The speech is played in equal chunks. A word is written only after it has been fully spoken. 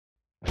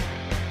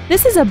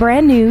This is a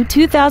brand new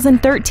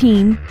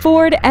 2013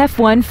 Ford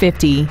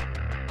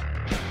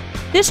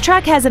F-150. This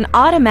truck has an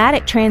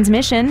automatic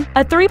transmission,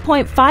 a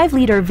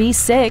 3.5-liter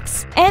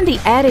V6, and the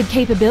added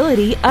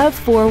capability of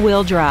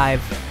four-wheel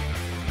drive.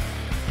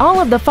 All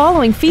of the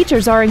following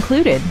features are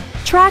included: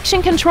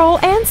 traction control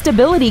and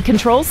stability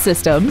control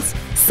systems,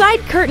 side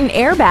curtain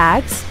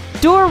airbags,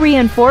 door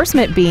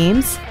reinforcement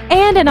beams,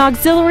 and an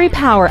auxiliary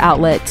power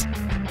outlet.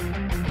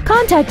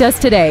 Contact us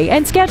today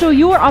and schedule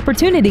your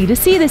opportunity to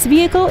see this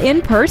vehicle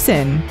in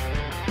person.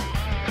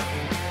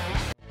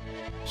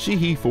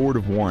 Sheehy Ford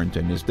of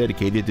Warrenton is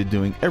dedicated to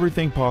doing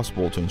everything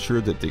possible to ensure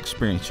that the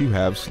experience you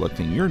have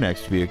selecting your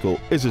next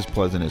vehicle is as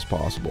pleasant as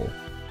possible.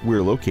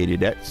 We're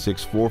located at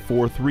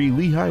 6443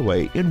 Lee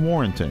Highway in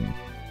Warrenton.